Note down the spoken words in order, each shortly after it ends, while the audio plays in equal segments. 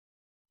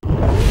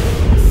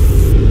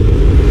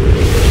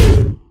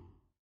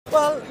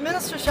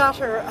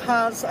Shatter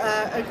has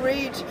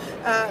agreed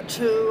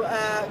to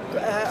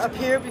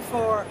appear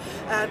before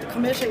the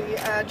committee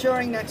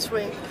during next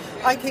week.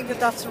 I think that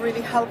that's a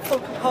really helpful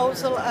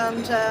proposal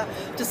and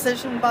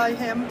decision by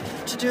him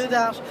to do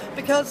that,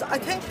 because I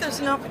think there's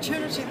an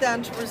opportunity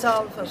then to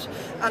resolve it,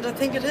 and I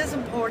think it is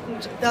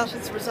important that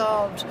it's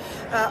resolved.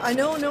 I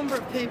know a number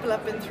of people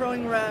have been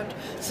throwing around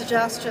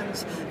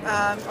suggestions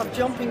of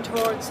jumping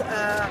towards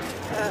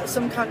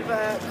some kind of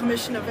a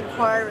commission of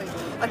inquiry.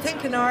 I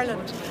think in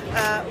Ireland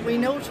we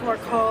know to our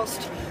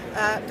cost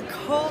the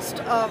cost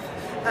of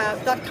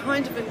that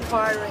kind of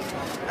inquiry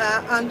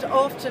and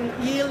often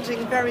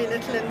yielding very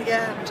little in the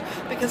end,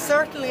 because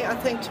certainly I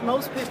think to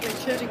most people,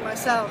 including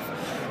myself,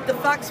 the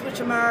facts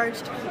which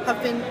emerged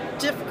have been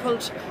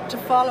difficult to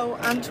follow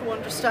and to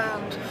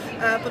understand.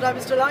 But I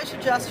was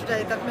delighted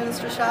yesterday that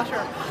Minister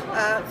Shatter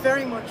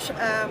very much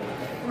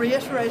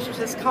reiterated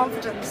his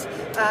confidence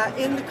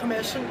in the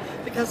Commission,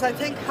 because I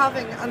think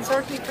having, and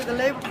certainly for the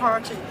Labour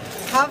Party,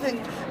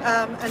 having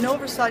an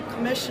oversight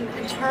commission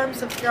in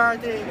terms of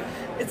Gardaí,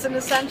 it's an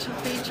essential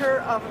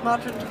feature of a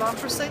modern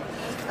democracy.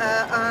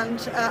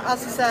 As I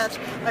said,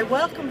 I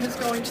welcome his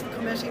going to the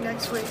committee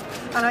next week,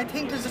 and I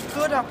think there's a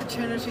good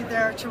opportunity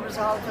there to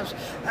resolve it.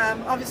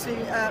 Obviously,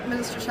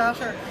 Minister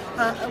Shatter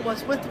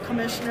was with the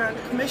Commissioner, and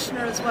the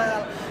Commissioner as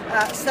well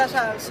set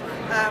out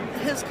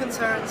his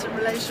concerns in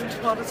relation to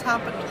what has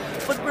happened.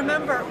 But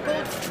remember,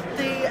 both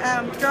the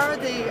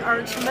Gardaí are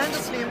a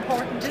tremendously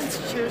important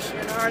institution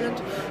in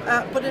Ireland,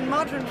 but in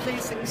modern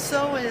policing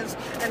so is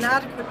an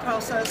adequate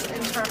process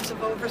in terms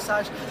of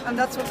oversight, and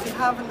that's what we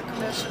have in the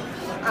Commission.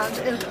 And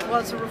it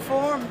was a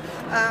reform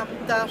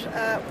that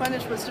when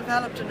it was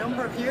developed a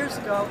number of years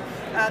ago,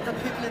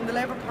 that people in the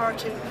Labour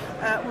Party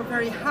were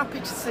very happy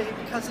to see,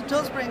 because it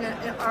does bring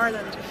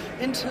Ireland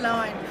into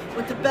line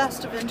with the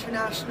best of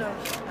international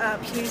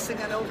policing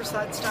and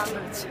oversight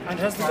standards. And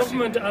has the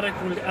government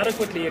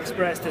adequately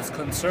expressed its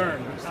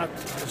concern at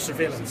the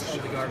surveillance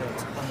of the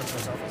Gardaí on the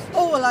Post Office?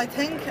 Oh, well, I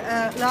think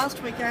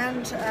last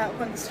weekend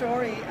when the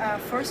story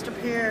first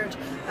appeared,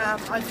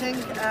 I think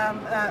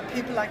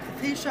people like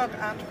the Taoiseach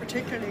and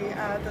particularly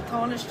the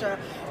Taoiseach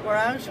were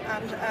out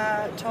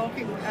and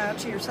talking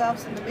to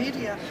yourselves in the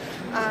media,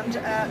 and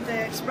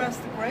they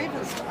expressed the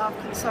gravest of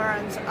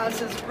concerns,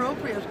 as is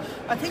appropriate.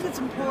 I think it's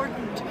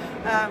important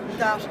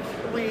that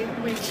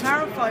we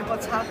clarify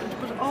what's happened,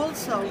 but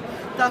also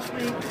that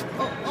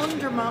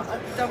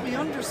we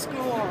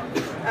underscore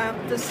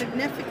the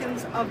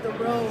significance of the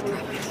role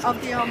of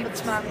the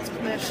Ombudsman's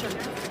Commission.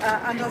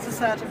 And as I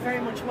said, I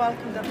very much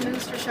welcome that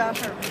Minister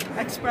Shatter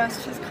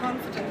expressed his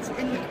confidence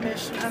in the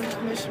Commission and the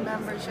Commission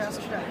members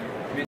yesterday.